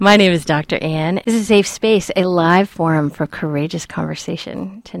My name is Dr. Ann. This is Safe Space, a live forum for courageous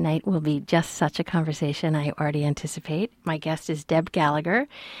conversation. Tonight will be just such a conversation, I already anticipate. My guest is Deb Gallagher,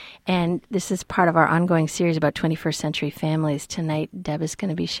 and this is part of our ongoing series about 21st century families. Tonight, Deb is going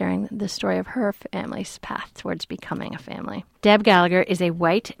to be sharing the story of her family's path towards becoming a family. Deb Gallagher is a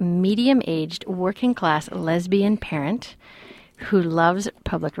white, medium-aged, working-class lesbian parent who loves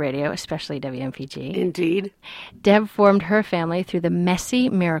public radio, especially WMPG. Indeed. Deb formed her family through the messy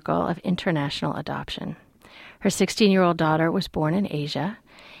miracle of international adoption. Her 16-year-old daughter was born in Asia,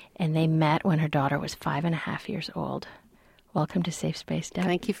 and they met when her daughter was 5.5 years old. Welcome to Safe Space, Deb.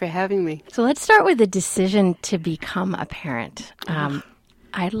 Thank you for having me. So let's start with the decision to become a parent.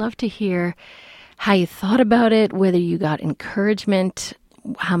 I'd love to hear how you thought about it, whether you got encouragement,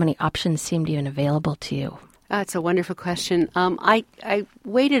 how many options seemed even available to you. That's a wonderful question. I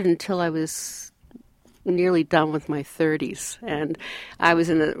waited until I was nearly done with my 30s, and I was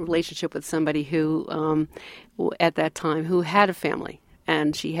in a relationship with somebody who, at that time, who had a family,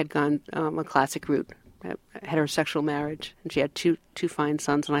 and she had gone a classic route, heterosexual marriage, and she had two fine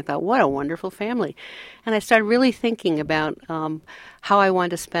sons, and I thought, what a wonderful family. And I started really thinking about how I wanted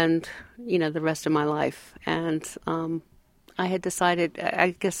to spend, the rest of my life, and I had decided,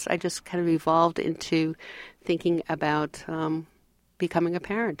 I guess I just kind of evolved into thinking about becoming a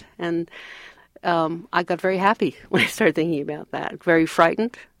parent. And I got very happy when I started thinking about that. Very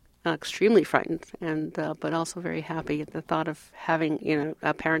frightened, extremely frightened, and but also very happy at the thought of having,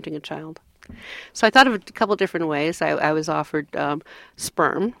 parenting a child. So I thought of a couple different ways. I was offered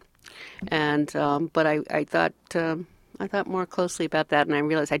sperm, and but I thought more closely about that, and I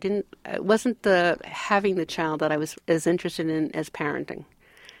realized it wasn't the having the child that I was as interested in as parenting.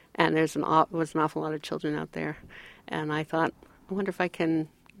 And was an awful lot of children out there, and I thought, I wonder if I can,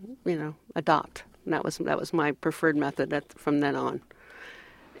 adopt. And that was my preferred method from then on.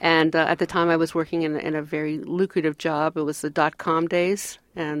 And at the time, I was working in a very lucrative job. It was the .com days,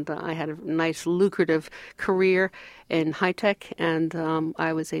 and I had a nice lucrative career in high tech, and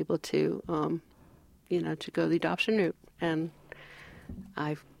I was able to, to go the adoption route, and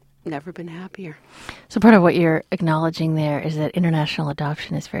I've never been happier. So part of what you're acknowledging there is that international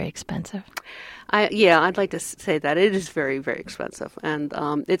adoption is very expensive. I'd like to say that it is very, very expensive, and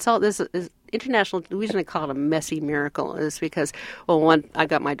it's all this is international. The reason I call it a messy miracle is because, one, I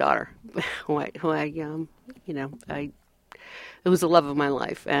got my daughter, it was the love of my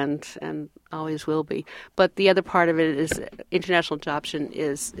life, and always will be. But the other part of it is international adoption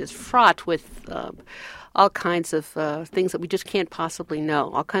is fraught with all kinds of things that we just can't possibly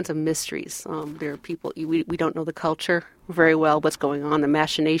know, all kinds of mysteries. There are people, we don't know the culture very well, what's going on, the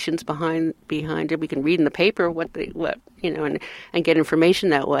machinations behind it. We can read in the paper and get information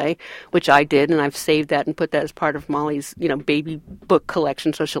that way, which I did, and I've saved that and put that as part of Molly's, baby book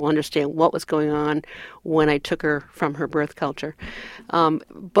collection, so she'll understand what was going on when I took her from her birth culture.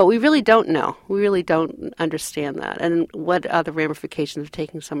 But we really don't know. We really don't understand that. And what are the ramifications of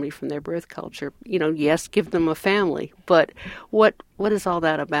taking somebody from their birth culture? Yes, give them a family, but what is all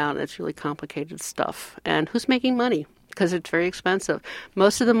that about? It's really complicated stuff. And who's making money? Because it's very expensive.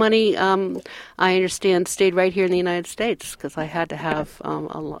 Most of the money, I understand, stayed right here in the United States, because I had to have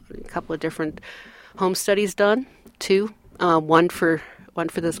a couple of different home studies done, two, one for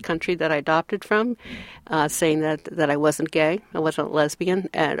this country that I adopted from, saying that I wasn't gay, I wasn't lesbian,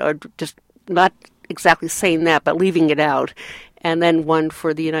 or just not exactly saying that, but leaving it out, and then one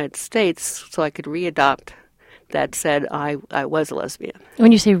for the United States, so I could readopt that said I was a lesbian.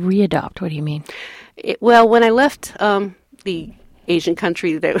 When you say readopt, what do you mean? When I left the Asian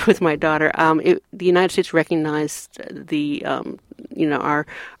country with my daughter, the United States recognized our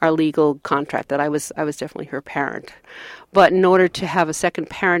legal contract that I was definitely her parent. But in order to have a second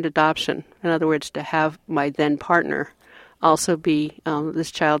parent adoption, in other words, to have my then partner also be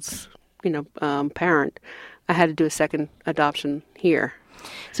this child's parent, I had to do a second adoption here.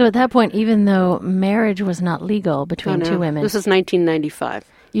 So at that point, even though marriage was not legal between two women, this is 1995.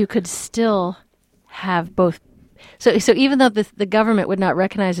 You could still have both. So even though the government would not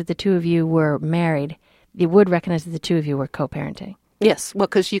recognize that the two of you were married, they would recognize that the two of you were co-parenting. Yes, well,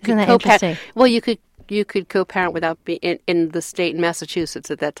 because you could co-parent. Well, you could co-parent without being in the state in Massachusetts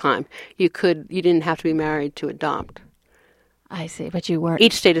at that time. You didn't have to be married to adopt. I see, but you weren't.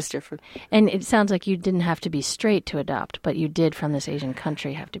 Each state is different. And it sounds like you didn't have to be straight to adopt, but you did from this Asian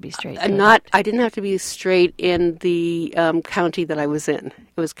country have to be straight to adopt. I didn't have to be straight in the county that I was in.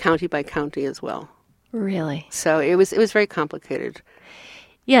 It was county by county as well. Really? So it was very complicated.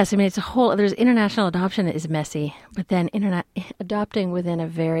 Yes, I mean, there's international adoption that is messy, but then adopting within a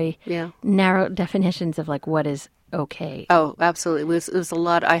very narrow definitions of like what is okay. Oh, absolutely. It was a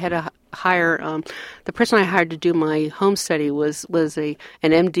lot. I had to hire, the person I hired to do my home study was an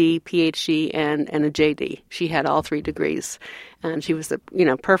MD, PhD, and a JD. She had all 3 degrees, and she was the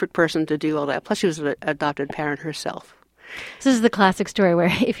perfect person to do all that. Plus, she was an adopted parent herself. So this is the classic story where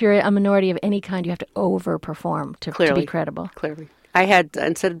if you're a minority of any kind, you have to overperform to be credible. Clearly. I had,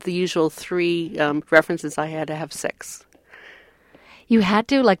 instead of the usual 3 references, I had to have 6. You had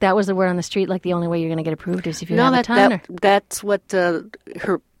to? Like that was the word on the street, like the only way you're going to get approved is if you have a ton? That's what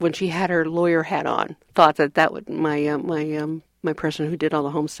when she had her lawyer hat on, thought that would, my person who did all the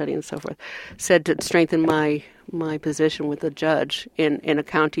home study and so forth, said to strengthen my position with the judge in a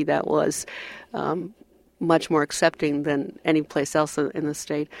county that was much more accepting than any place else in the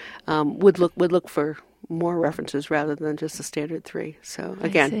state, would look for more references rather than just the standard 3. So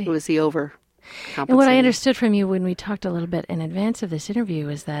again, it was the over. And what I understood from you when we talked a little bit in advance of this interview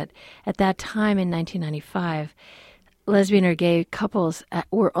is that at that time in 1995, lesbian or gay couples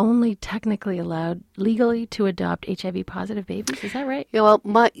were only technically allowed legally to adopt HIV-positive babies. Is that right? Yeah.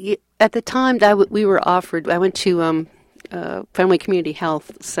 Well, at the time that we were offered, I went to Family Community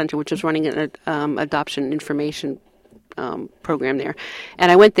Health Center, which was running an adoption information program there,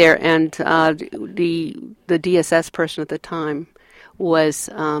 and I went there, and the DSS person at the time was.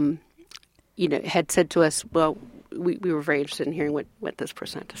 Had said to us, well, we were very interested in hearing what this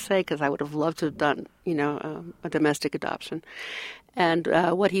person had to say, because I would have loved to have done, a domestic adoption. And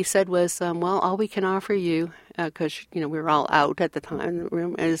what he said was, well, all we can offer you, because, we were all out at the time in the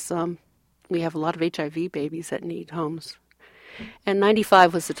room, is we have a lot of HIV babies that need homes. And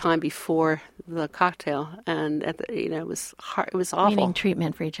 95 was the time before the cocktail, and it was hard, it was awful. Meaning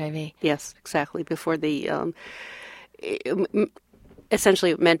treatment for HIV. Yes, exactly. Before the...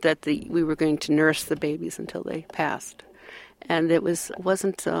 Essentially, it meant that we were going to nurse the babies until they passed, and it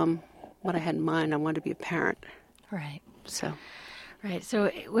wasn't what I had in mind. I wanted to be a parent. Right. So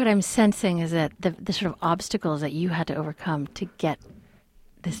what I'm sensing is that the sort of obstacles that you had to overcome to get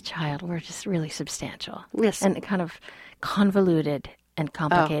this child were just really substantial. Yes. And kind of convoluted and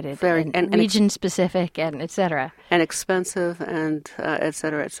complicated, and region-specific, and et cetera. And expensive, and et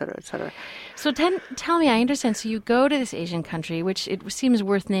cetera, et cetera, et cetera. So tell me, I understand, so you go to this Asian country, which it seems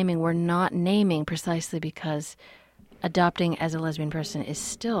worth naming, we're not naming precisely because adopting as a lesbian person is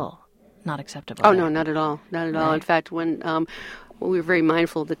still not acceptable. Oh, no, not at all. Not at all. In fact, when we were very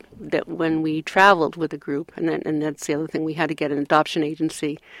mindful that when we traveled with a group, and that's the other thing, we had to get an adoption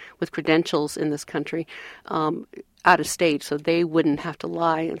agency with credentials in this country, out of state, so they wouldn't have to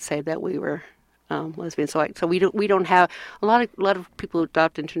lie and say that we were lesbian. So we don't have a lot of people who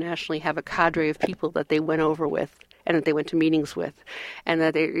adopt internationally have a cadre of people that they went over with and that they went to meetings with, and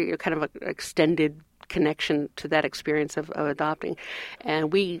that they're kind of an extended connection to that experience of adopting,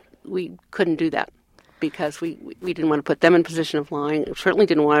 and we couldn't do that because we didn't want to put them in position of lying. We certainly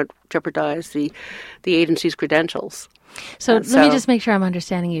didn't want to jeopardize the agency's credentials. So let me just make sure I'm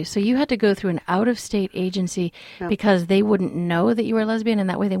understanding you. So you had to go through an out-of-state agency because they wouldn't know that you were a lesbian, and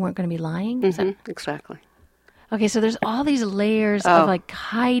that way they weren't going to be lying? Mm-hmm. Exactly. Okay, so there's all these layers of like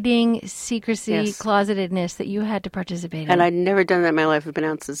hiding, secrecy, closetedness that you had to participate in. And I'd never done that in my life. I've been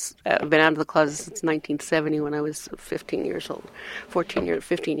out of the closet since 1970 when I was 15 years old.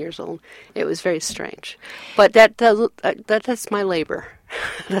 It was very strange. But that's my labor.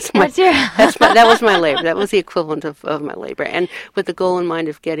 That was my labor. That was the equivalent of my labor. And with the goal in mind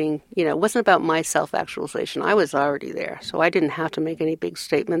of getting, it wasn't about my self-actualization. I was already there. So I didn't have to make any big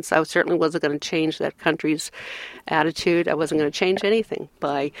statements. I certainly wasn't going to change that country's attitude. I wasn't going to change anything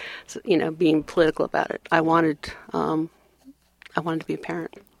by, being political about it. I wanted to be a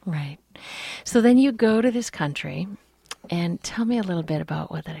parent. Right. So then you go to this country. And tell me a little bit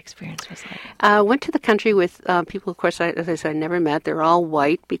about what that experience was like. I went to the country with people, of course, as I said, I never met. They're all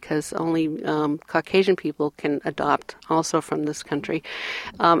white because only Caucasian people can adopt also from this country.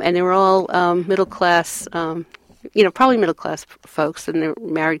 And they were all middle class, probably middle class folks, and they're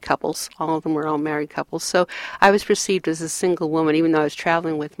married couples. All of them were all married couples. So I was perceived as a single woman, even though I was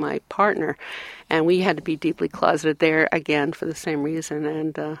traveling with my partner. And we had to be deeply closeted there, again, for the same reason.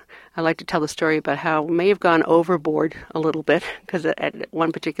 And I like to tell the story about how we may have gone overboard a little bit, because at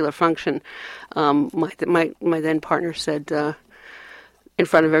one particular function, my then partner said in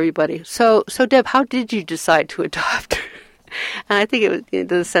front of everybody, So Deb, how did you decide to adopt? And I think it was,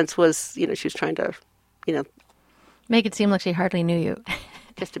 the sense was, she was trying to, make it seem like she hardly knew you.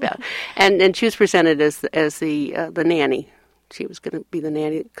 Just about. And she was presented as the nanny. She was going to be the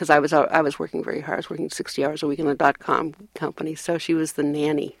nanny because I was working very hard. I was working 60 hours a week in a .com company, so she was the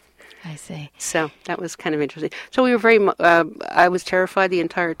nanny. I see. So that was kind of interesting. So we were I was terrified the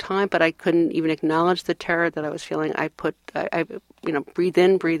entire time, but I couldn't even acknowledge the terror that I was feeling. I breathe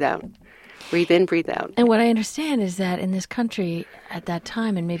in, breathe out. Breathe in, breathe out. And what I understand is that in this country at that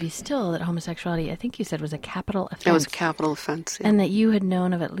time, and maybe still, that homosexuality, I think you said, was a capital offense. It was a capital offense. Yeah. And that you had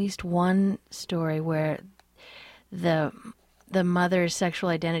known of at least one story where the mother's sexual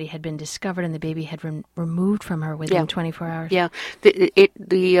identity had been discovered and the baby had been removed from her within 24 hours. Yeah,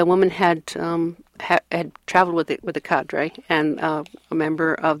 the woman had traveled with the cadre, and a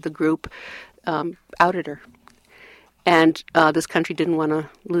member of the group outed her. And this country didn't want to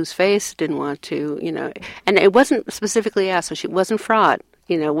lose face, didn't want to, and it wasn't specifically asked, so she wasn't fraud.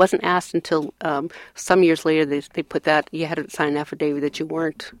 It wasn't asked until some years later they put that you had to sign an affidavit that you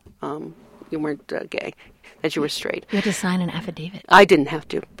weren't gay, that you were straight. You had to sign an affidavit. I didn't have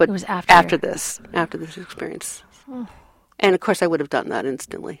to, but it was after this experience. Oh. And of course I would have done that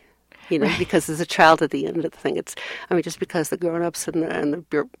instantly. Right. Because there's a child at the end of the thing. Just because the grown-ups and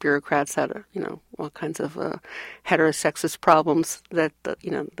the bureaucrats had, all kinds of heterosexist problems that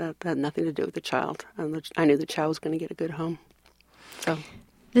had nothing to do with the child. And I knew the child was going to get a good home. So.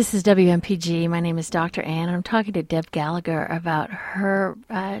 This is WMPG. My name is Dr. Ann, and I'm talking to Deb Gallagher about her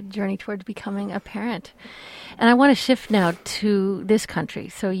journey towards becoming a parent. And I want to shift now to this country.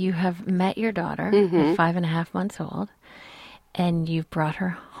 So you have met your daughter, at 5.5 months old. And you've brought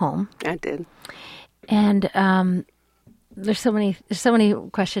her home. I did. And there's so many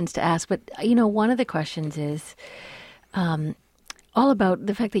questions to ask. But one of the questions is all about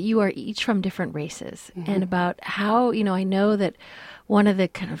the fact that you are each from different races, and about how I know that one of the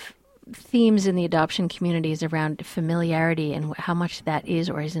kind of themes in the adoption community is around familiarity and how much that is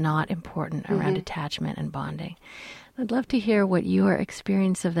or is not important around attachment and bonding. I'd love to hear what your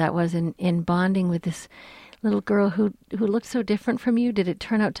experience of that was in bonding with this little girl who looked so different from you. Did it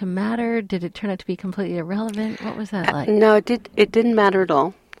turn out to matter? Did it turn out to be completely irrelevant? What was that like? No, it didn't matter at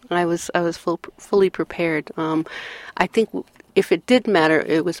all. I was fully prepared. I think if it did matter,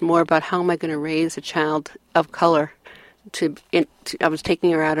 it was more about how am I going to raise a child of color. I was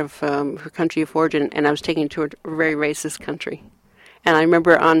taking her out of her country of origin, and I was taking her to a very racist country. And I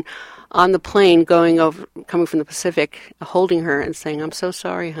remember on the plane coming from the Pacific, holding her and saying, "I'm so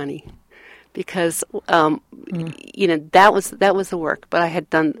sorry, honey." Because that was the work. But I had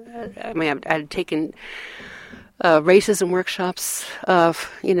done. I had taken racism workshops. I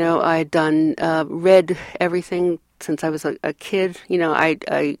had done read everything since I was a kid.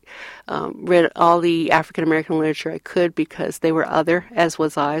 I read all the African American literature I could because they were other, as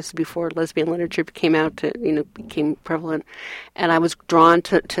was I, before lesbian literature became prevalent, and I was drawn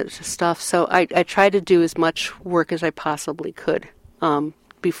to stuff. So I tried to do as much work as I possibly could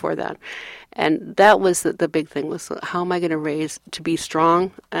before that. And that was the big thing, was how am I going to raise to be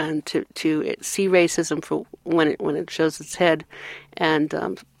strong and to see racism for when it shows its head, and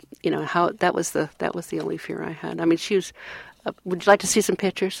how that was the only fear I had. I mean, she was. Would you like to see some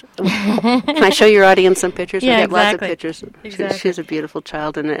pictures? Can I show your audience some pictures? Yeah, we have exactly. Lots of pictures. Exactly. She's a beautiful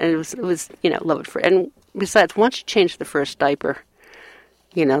child, and it was love at first. And besides, once you change the first diaper,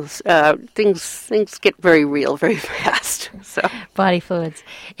 things get very real very fast. So body fluids.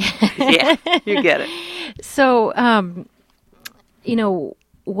 Yeah, you get it. So,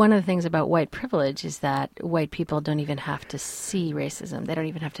 one of the things about white privilege is that white people don't even have to see racism. They don't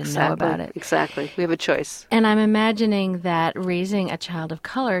even have to know about it. Exactly. We have a choice. And I'm imagining that raising a child of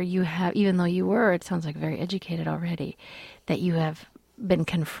color, you have, even though you were, it sounds like very educated already, that you have been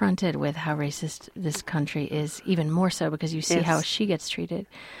confronted with how racist this country is, even more so because you see how she gets treated.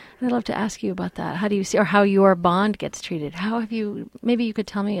 And I'd love to ask you about that. How do you see, or how your bond gets treated? How have you, maybe you could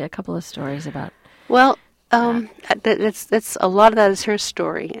tell me a couple of stories about. Well, that's a lot of that is her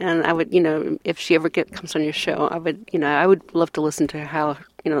story, and I would, if she ever comes on your show, I would love to listen to how,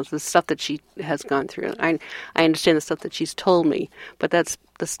 the stuff that she has gone through. I understand the stuff that she's told me, but that's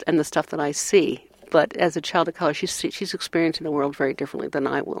the stuff that I see. But as a child of color, she's experiencing the world very differently than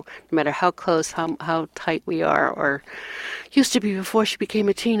I will. No matter how close, how tight we are, or used to be before she became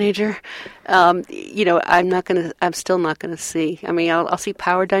a teenager, I'm still not gonna see. I mean, I'll see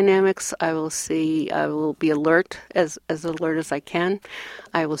power dynamics. I will be alert as alert as I can.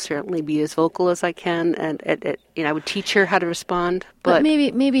 I will certainly be as vocal as I can, and I would teach her how to respond. But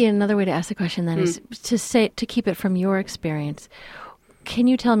maybe another way to ask the question then is to keep it from your experience. Can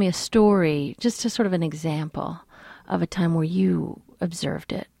you tell me a story, just as sort of an example of a time where you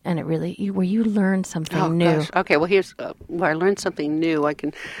observed it and where you learned something new? Gosh. Okay, well, here's where I learned something new.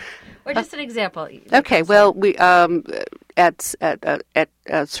 Or just an example. Okay, well, we at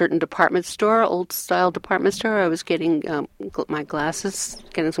a certain department store, old style department store, I was getting my glasses,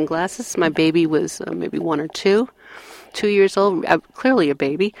 getting some glasses. My baby was maybe 1 or 2 years old, clearly a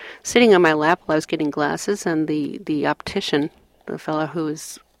baby, sitting on my lap while I was getting glasses, and the optician, the fellow who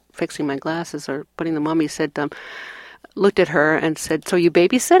was fixing my glasses or putting them on me, said, looked at her and said, "So you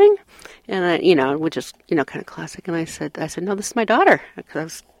babysitting?" And I, which is kind of classic. And I said, "No, this is my daughter."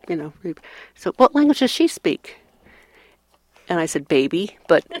 Because I was, so what language does she speak? And I said, "Baby,"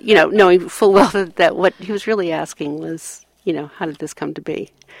 but knowing full well that what he was really asking was, how did this come to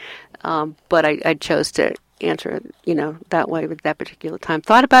be? But I chose to answer, that way at that particular time.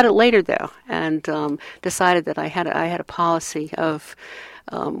 Thought about it later though, and decided that I had a policy of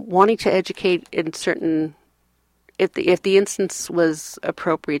wanting to educate in certain. If the instance was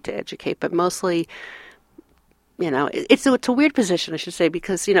appropriate to educate, but mostly, it's a weird position, I should say,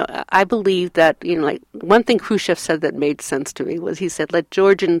 because I believe that like one thing Khrushchev said that made sense to me was he said, "Let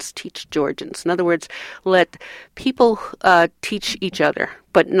Georgians teach Georgians." In other words, let people teach each other,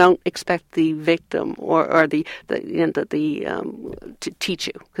 but don't expect the victim or the to teach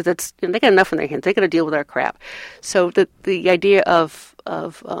you, because that's they got enough in their hands. They got to deal with our crap. So the idea of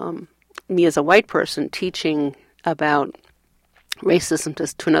me as a white person teaching about racism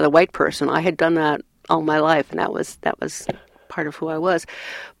to another white person, I had done that all my life, and that was part of who I was.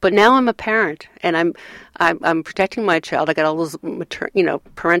 But now I'm a parent, and I'm protecting my child. I got all those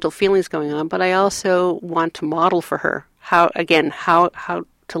parental feelings going on, but I also want to model for her how to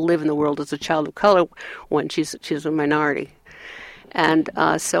live in the world as a child of color when she's a minority. And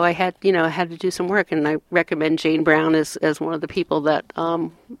so I had to do some work, and I recommend Jane Brown as one of the people that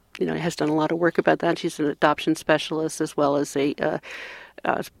has done a lot of work about that. She's an adoption specialist as well as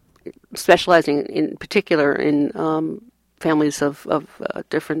specializing in particular in families of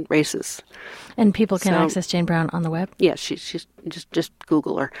different races. And people can access Jane Brown on the web? Yes, she's just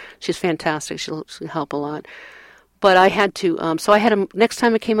Google her. She's fantastic. She'll help a lot. But I had to, next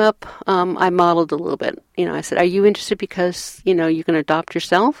time it came up, I modeled a little bit. I said, "Are you interested because, you can adopt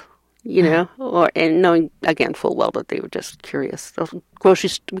yourself?" And knowing, again, full well that they were just curious.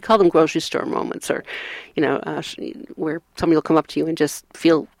 We call them grocery store moments, or, where somebody will come up to you and just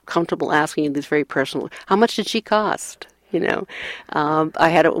feel comfortable asking you these very personal, "How much did she cost?" I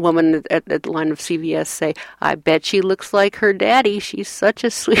had a woman at the line of CVS say, "I bet she looks like her daddy. She's such a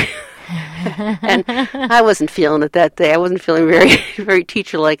sweet..." And I wasn't feeling it that day. I wasn't feeling very, very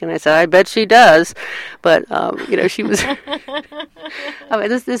teacher-like, and I said, "I bet she does." But she was. I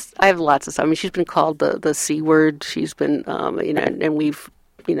mean, I have lots of stuff. I mean, she's been called the C word. She's been, and we've,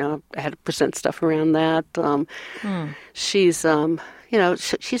 I had to present stuff around that. She's,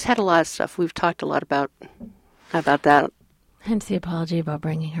 she's had a lot of stuff. We've talked a lot about that. Hence the apology about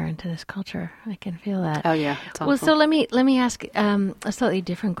bringing her into this culture. I can feel that. Oh yeah, it's awful. Well, so let me ask a slightly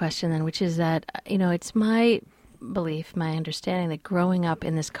different question then, which is that it's my belief, my understanding that growing up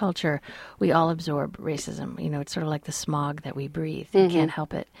in this culture, we all absorb racism. It's sort of like the smog that we breathe. You can't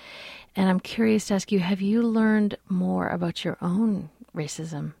help it. And I'm curious to ask you: have you learned more about your own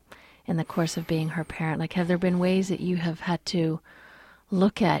racism in the course of being her parent? Like, have there been ways that you have had to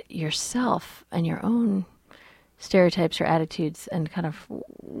look at yourself and your own stereotypes or attitudes and kind of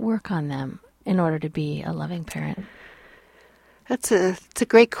work on them in order to be a loving parent? It's a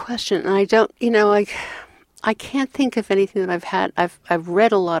great question, and I don't, I can't think of anything that I've had. I've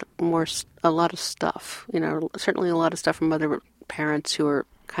read a lot of stuff, certainly a lot of stuff from other parents who are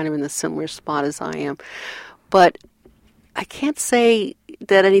kind of in the similar spot as I am, but I can't say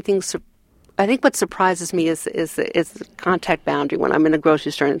that anything's. I think what surprises me is the contact boundary when I'm in a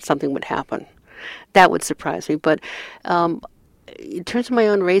grocery store and something would happen. That would surprise me. But in terms of my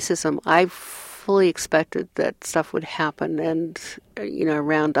own racism, I fully expected that stuff would happen, and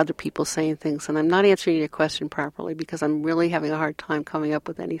around other people saying things. And I'm not answering your question properly because I'm really having a hard time coming up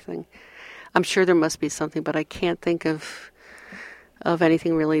with anything. I'm sure there must be something, but I can't think of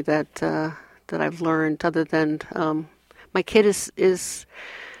anything really that I've learned other than my kid is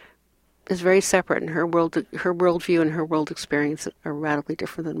very separate, and her worldview and her world experience are radically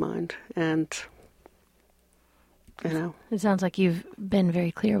different than mine. And it sounds like you've been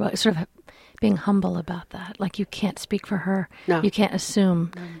very clear about sort of being humble about that. Like, you can't speak for her. No. You can't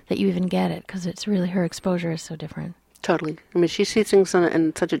assume that you even get it, because it's really, her exposure is so different. Totally. I mean, she sees things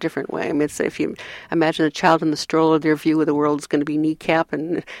in such a different way. I mean, if you imagine a child in the stroller, their view of the world is going to be kneecap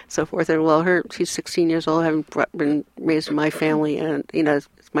and so forth. And well, she's 16 years old, having been raised in my family, and it's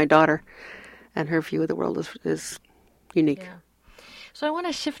my daughter, and her view of the world is unique. Yeah. So I want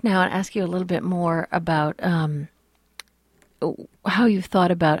to shift now and ask you a little bit more about how you've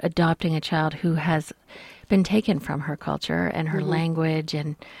thought about adopting a child who has been taken from her culture and her language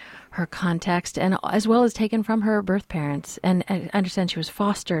and her context, and as well as taken from her birth parents. And I understand she was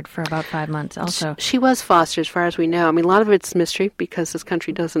fostered for about 5 months also. She was fostered, as far as we know. I mean, a lot of it's mystery because this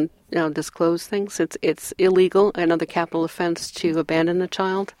country doesn't disclose things. It's illegal, another capital offense, to abandon a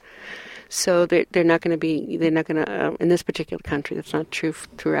child. So they're not going to, in this particular country, that's not true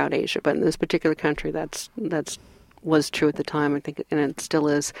throughout Asia, but in this particular country, that's was true at the time, I think, and it still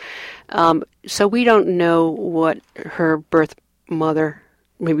is. So we don't know what her birth mother,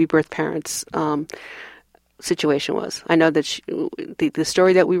 maybe birth parents' situation was. I know that the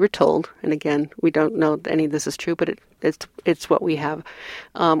story that we were told, and again, we don't know that any of this is true, but it's what we have,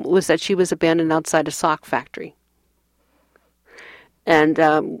 was that she was abandoned outside a sock factory.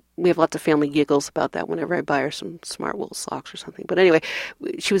 And we have lots of family giggles about that whenever I buy her some smart wool socks or something. But anyway,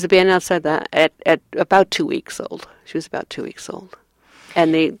 she was abandoned outside that at about 2 weeks old. She was about 2 weeks old.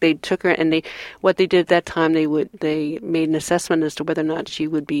 And they took her, and what they did at that time, they made an assessment as to whether or not she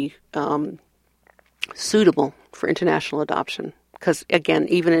would be suitable for international adoption. Because again,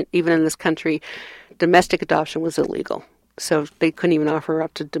 even in this country, domestic adoption was illegal. So they couldn't even offer her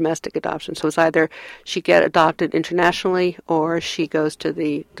up to domestic adoption. So it's either she get adopted internationally or she goes to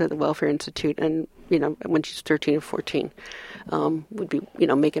the Welfare Institute, and when she's 13 or 14, would be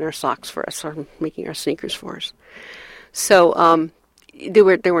making our socks for us or making our sneakers for us. So there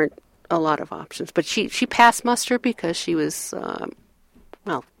weren't a lot of options, but she passed muster because she was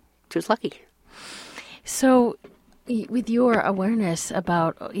she was lucky. So, with your awareness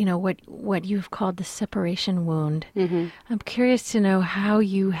about what you've called the separation wound, I'm curious to know how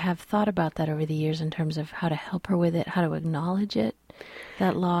you have thought about that over the years in terms of how to help her with it, how to acknowledge it,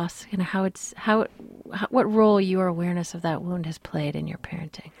 that loss, what role your awareness of that wound has played in your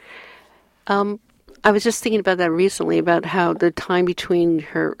parenting. I was just thinking about that recently, about how the time between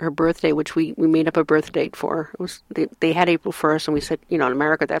her birthday, which we made up a birth date for, they had April 1st, and we said, in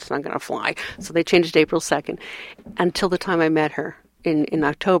America, that's not going to fly. So they changed it to April 2nd, until the time I met her in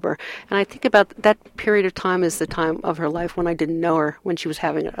October. And I think about that period of time as the time of her life when I didn't know her, when she was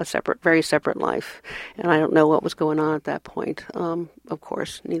having a very separate life. And I don't know what was going on at that point, of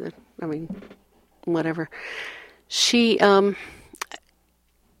course, neither. I mean, whatever. She...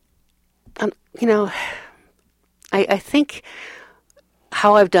 I think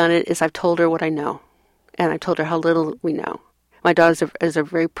how I've done it is I've told her what I know, and I told her how little we know. My daughter is a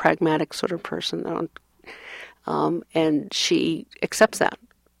very pragmatic sort of person, and she accepts that.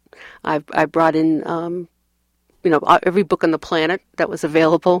 I brought in, every book on the planet that was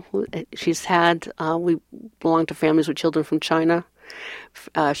available. She's had. We belong to families with children from China.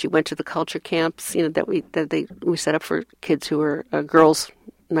 She went to the culture camps, that we set up for kids who are girls.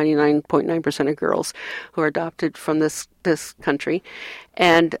 99.9% of girls who are adopted from this country.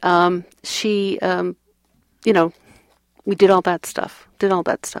 And she, we did all that stuff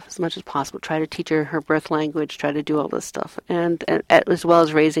as much as possible, try to teach her birth language, try to do all this stuff, and as well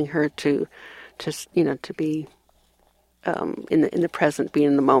as raising her to be in the present, being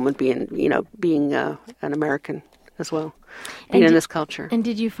in the moment, being an American as well, being in this culture. And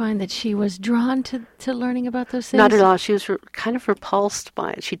did you find that she was drawn to learning about those things? Not at all. She was kind of repulsed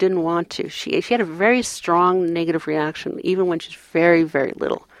by it. She didn't want to. She had a very strong negative reaction, even when she's very, very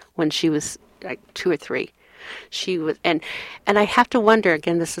little, when she was like 2 or 3. She was, and I have to wonder,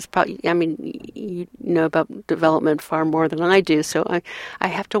 again, this is probably, you know about development far more than I do, so I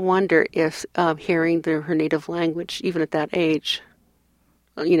have to wonder if hearing her native language, even at that age,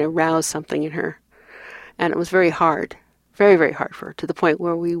 roused something in her. And it was very hard, very, very hard for her, to the point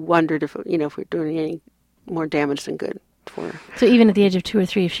where we wondered if we're doing any more damage than good for her. So even at the age of 2 or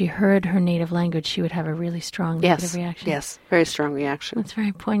 3, if she heard her native language, she would have a really strong negative reaction? Yes, very strong reaction. That's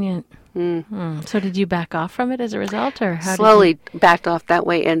very poignant. Mm. So did you back off from it as a result, or how slowly backed off that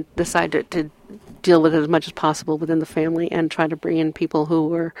way and decided to deal with it as much as possible within the family and try to bring in people who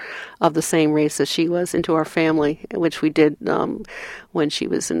were of the same race as she was into our family, which we did when she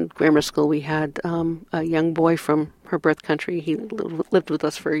was in grammar school. We had a young boy from her birth country. He lived with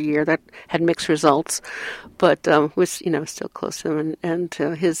us for a year. That had mixed results, but was still close to him, and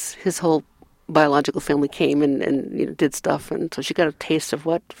his whole biological family came and did stuff, and so she got a taste of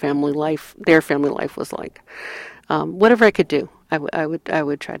what their family life was like. Whatever I could do, I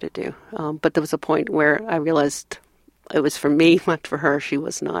would try to do. But there was a point where I realized it was for me, not for her. She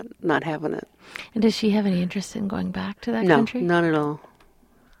was not having it. And does she have any interest in going back to that country? No, not at all.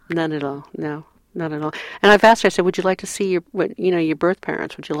 None at all. No. Not at all. And I've asked her, I said, would you like to see your birth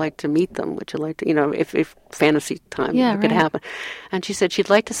parents? Would you like to meet them? Would you like to, if fantasy time could happen? And she said she'd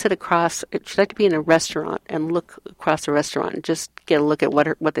like to she'd like to be in a restaurant and look across the restaurant and just get a look at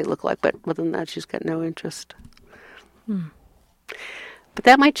what they look like. But other than that, she's got no interest. But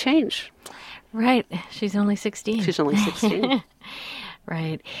that might change. Right. She's only 16. She's only 16.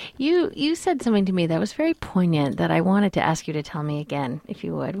 Right. You said something to me that was very poignant that I wanted to ask you to tell me again, if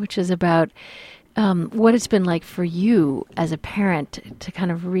you would, which is about what it's been like for you as a parent to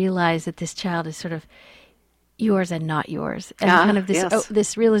kind of realize that this child is sort of yours and not yours. And kind of this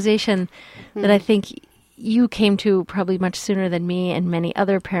this realization that I think you came to probably much sooner than me and many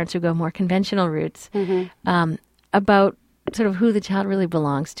other parents who go more conventional routes about sort of who the child really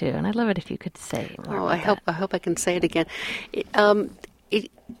belongs to. And I'd love it if you could say more about that. I hope I can say it again.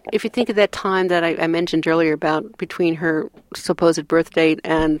 If you think of that time that I mentioned earlier about between her supposed birth date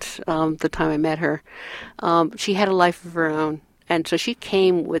and the time I met her, she had a life of her own. And so she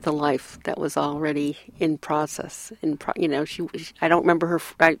came with a life that was already in process. I don't remember her.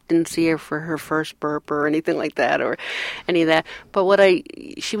 I didn't see her for her first burp or anything like that, or any of that. But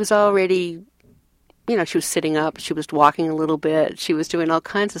she was already, she was sitting up. She was walking a little bit. She was doing all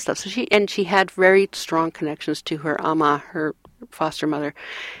kinds of stuff. So she had very strong connections to her ama, her foster mother,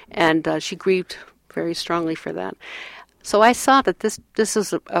 and she grieved very strongly for that. So I saw that this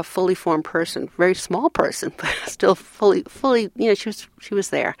is a fully formed person, very small person, but still fully. She was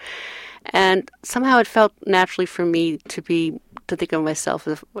there, and somehow it felt naturally for me to think of myself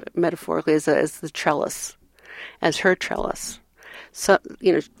metaphorically as the trellis, as her trellis. So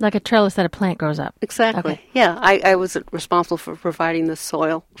like a trellis that a plant grows up. Exactly. Okay. Yeah, I was responsible for providing the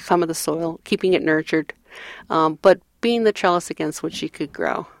soil, some of the soil, keeping it nurtured, but being the trellis against which she could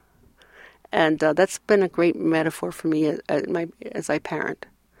grow. And that's been a great metaphor for me as I parent.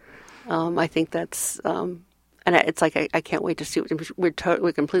 I think that's, and it's like I can't wait to see. We're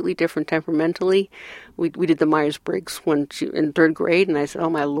completely different temperamentally. We did the Myers-Briggs when in third grade, and I said, "Oh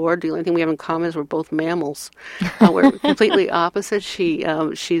my Lord, the only thing we have in common is we're both mammals. We're completely opposite."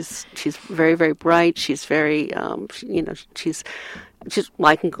 She's very, very bright. She's very she's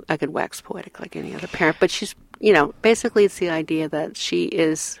I could wax poetic like any other parent, but she's basically it's the idea that she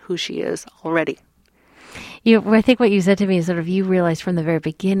is who she is already. I think what you said to me is sort of you realized from the very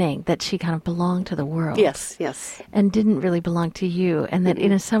beginning that she kind of belonged to the world. Yes. And didn't really belong to you. And that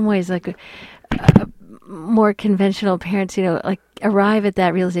in some ways, like more conventional parents, like arrive at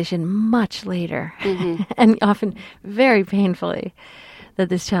that realization much later and often very painfully that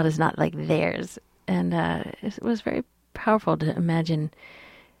this child is not like theirs. And it was very powerful to imagine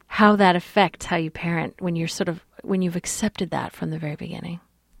how that affects how you parent when you've accepted that from the very beginning.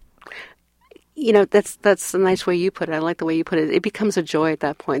 That's a nice way you put it. I like the way you put it. It becomes a joy at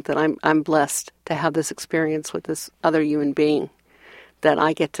that point that I'm blessed to have this experience with this other human being, that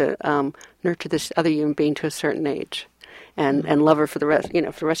I get to nurture this other human being to a certain age, and love her for the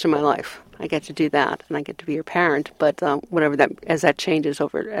rest of my life. I get to do that, and I get to be her parent. But whatever that, as that changes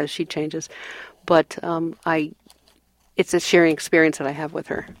as she changes, but it's a sharing experience that I have with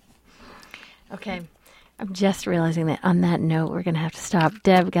her. Okay. I'm just realizing that on that note, we're going to have to stop.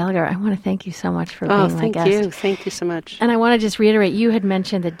 Deb Gallagher, I want to thank you so much for being my guest. Thank you so much. And I want to just reiterate, you had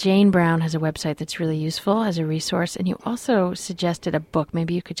mentioned that Jane Brown has a website that's really useful as a resource, and you also suggested a book.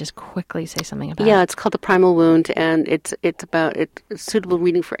 Maybe you could just quickly say something about it. Yeah, it's called The Primal Wound, and it's suitable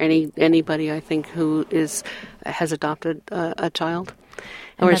reading for anybody, I think, who has adopted a child.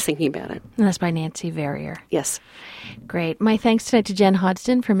 Or is thinking about it. And that's by Nancy Verrier. Yes. Great. My thanks tonight to Jen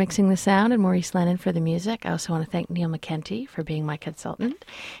Hodgson for mixing the sound and Maurice Lennon for the music. I also want to thank Neil McKenty for being my consultant.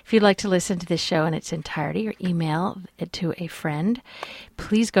 If you'd like to listen to this show in its entirety or email it to a friend,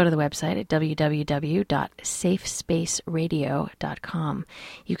 please go to the website at www.safespaceradio.com.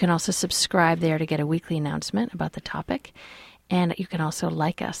 You can also subscribe there to get a weekly announcement about the topic, and you can also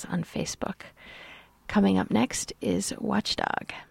like us on Facebook. Coming up next is Watchdog.